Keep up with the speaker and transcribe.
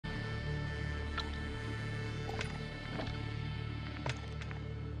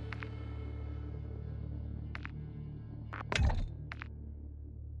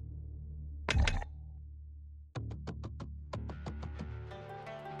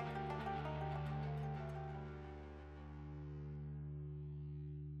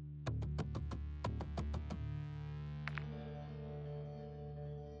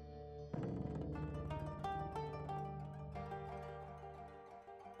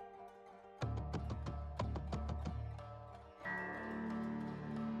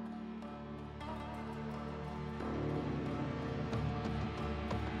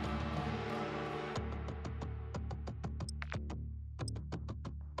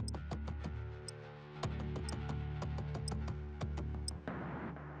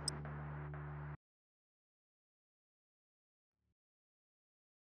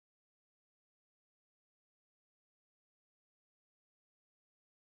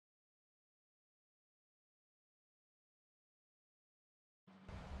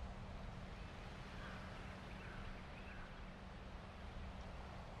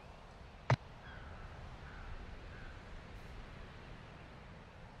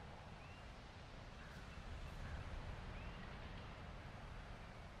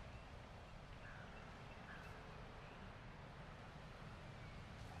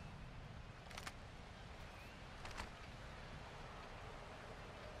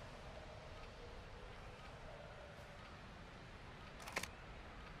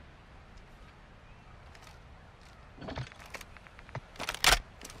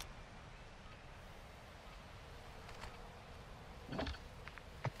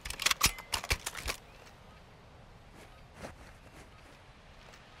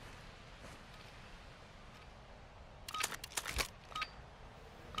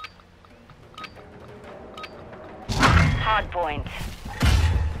hard point.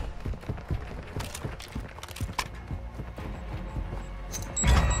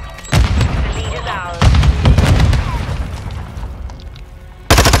 The lead is ours.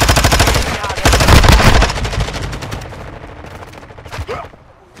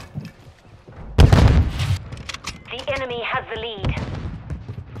 The enemy has the lead.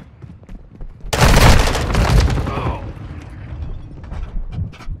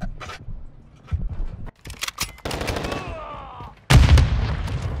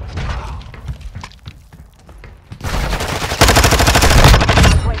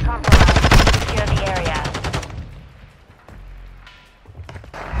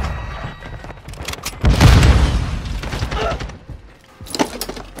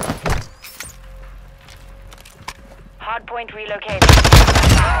 Hardpoint relocated.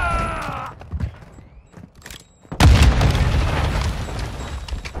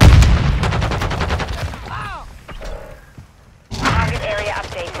 Target area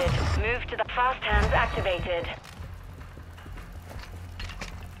updated. Move to the fast hands activated.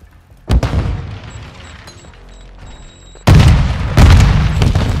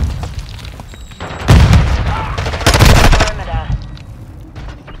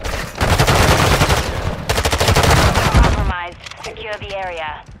 Secure the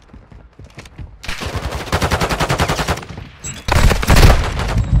area.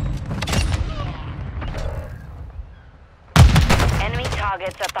 Enemy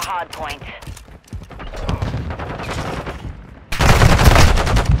targets at the hard point.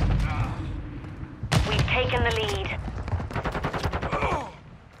 We've taken the lead.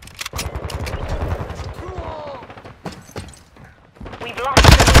 We've lost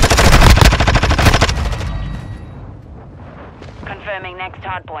the lead. Confirming next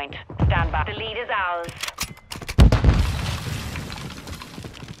hard point. Stand by. The lead is ours.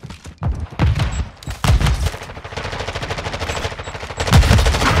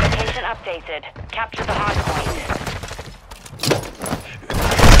 Location updated. Capture the hard point.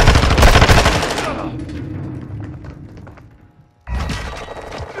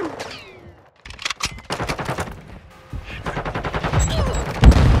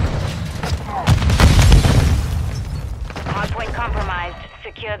 Hardpoint compromised.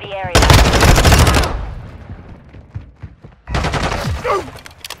 Secure the area.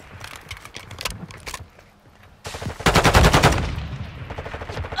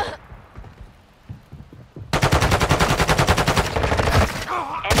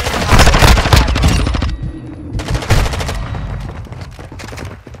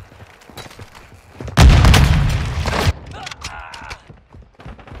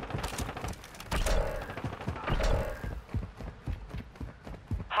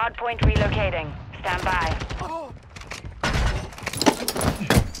 Hardpoint relocating. Stand by.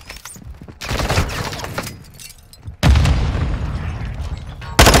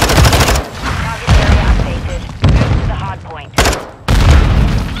 Target area updated. Move to the hardpoint.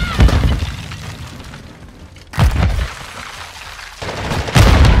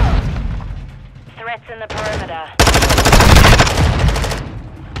 Threats in the perimeter.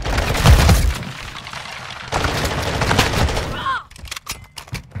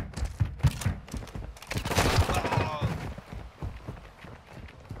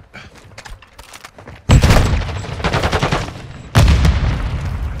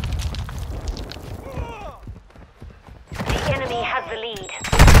 Has the lead.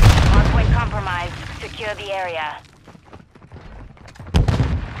 Hardpoint compromised. Secure the area.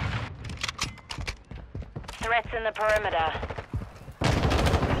 Threats in the perimeter.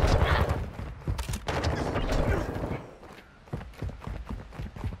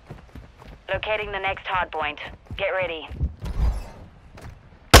 Locating the next hardpoint. Get ready.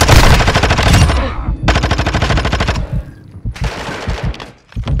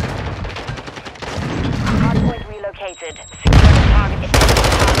 Hardpoint relocated. Secure the target.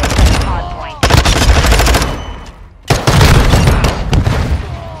 Hardpoint.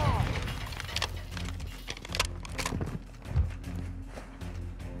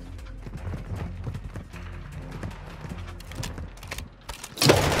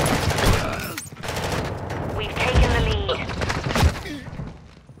 We've taken the lead.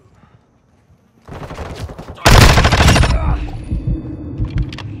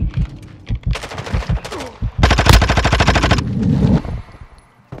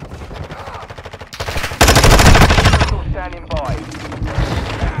 Standing by.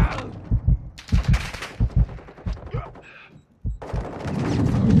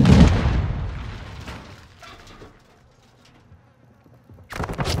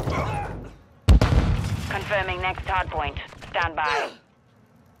 Confirming next hardpoint. Stand by.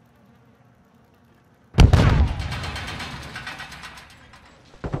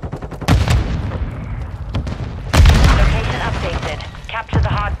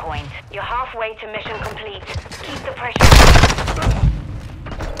 point. You're halfway to mission complete. Keep the pressure on.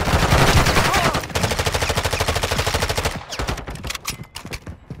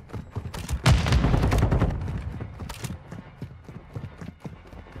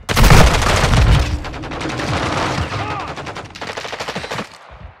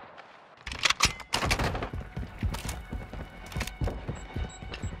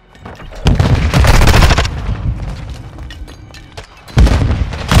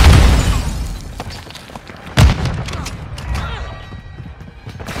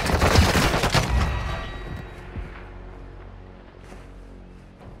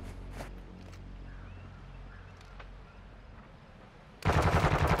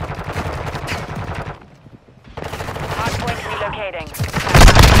 Relocating.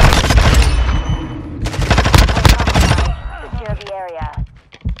 Secure the area.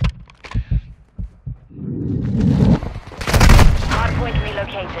 Hardpoint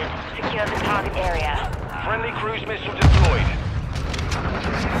relocated. Secure the target area. Friendly cruise missile deployed.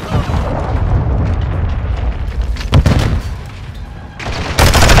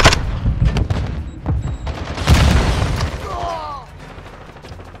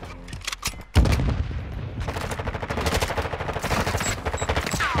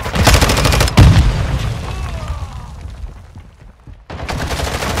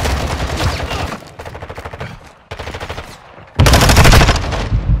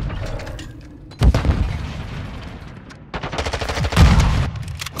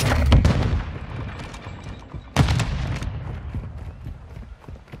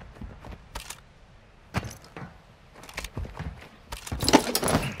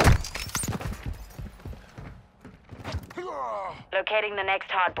 Locating the next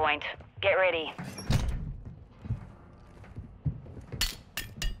hardpoint. Get ready.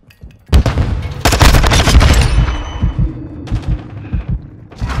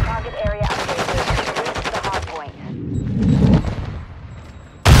 Target area updated. Reach the hardpoint.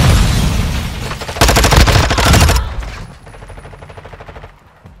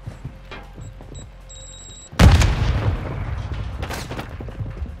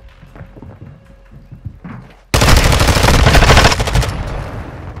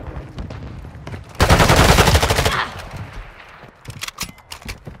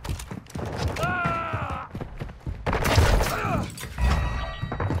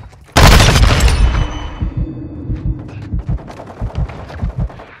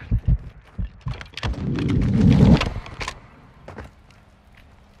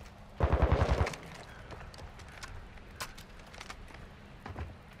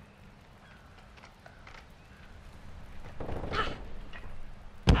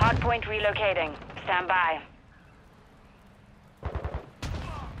 Hardpoint relocating. Stand by.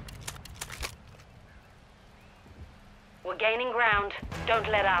 We're gaining ground. Don't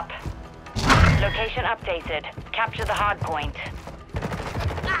let up. Location updated. Capture the hardpoint.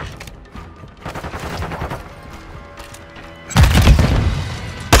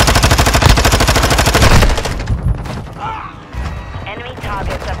 Enemy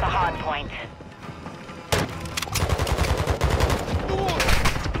targets at the hardpoint.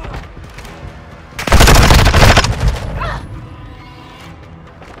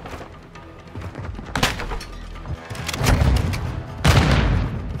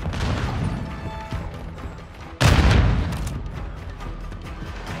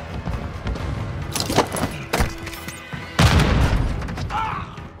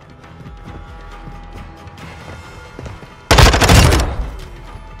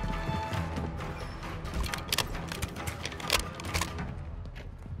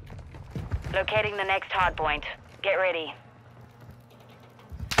 Locating the next hardpoint. Get ready.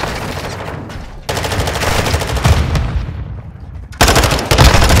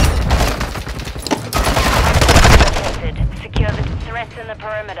 Located. Secure the threats in the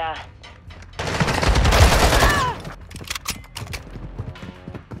perimeter.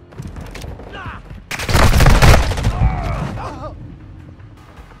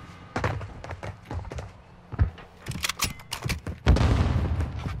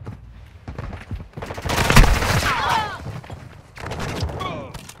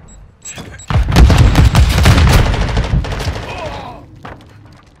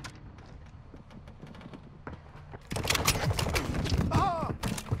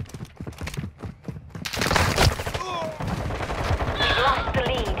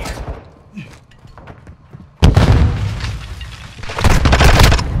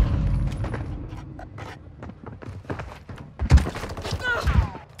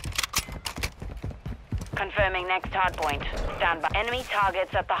 Confirming next hardpoint. Stand by. Enemy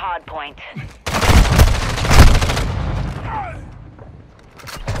targets at the hardpoint.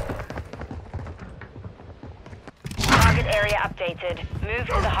 area updated. Move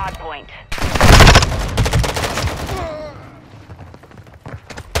to the hard point.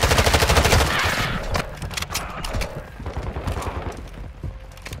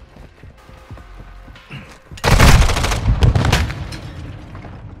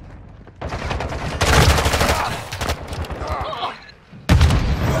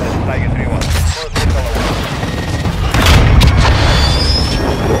 Tiger 3-1. First missile away.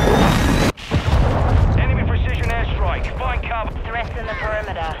 Enemy precision airstrike. Find cover. Threats in the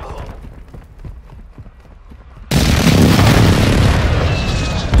perimeter.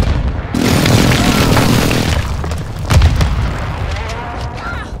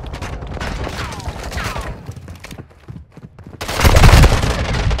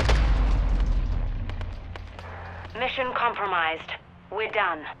 Mission compromised. We're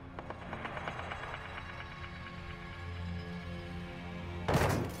done.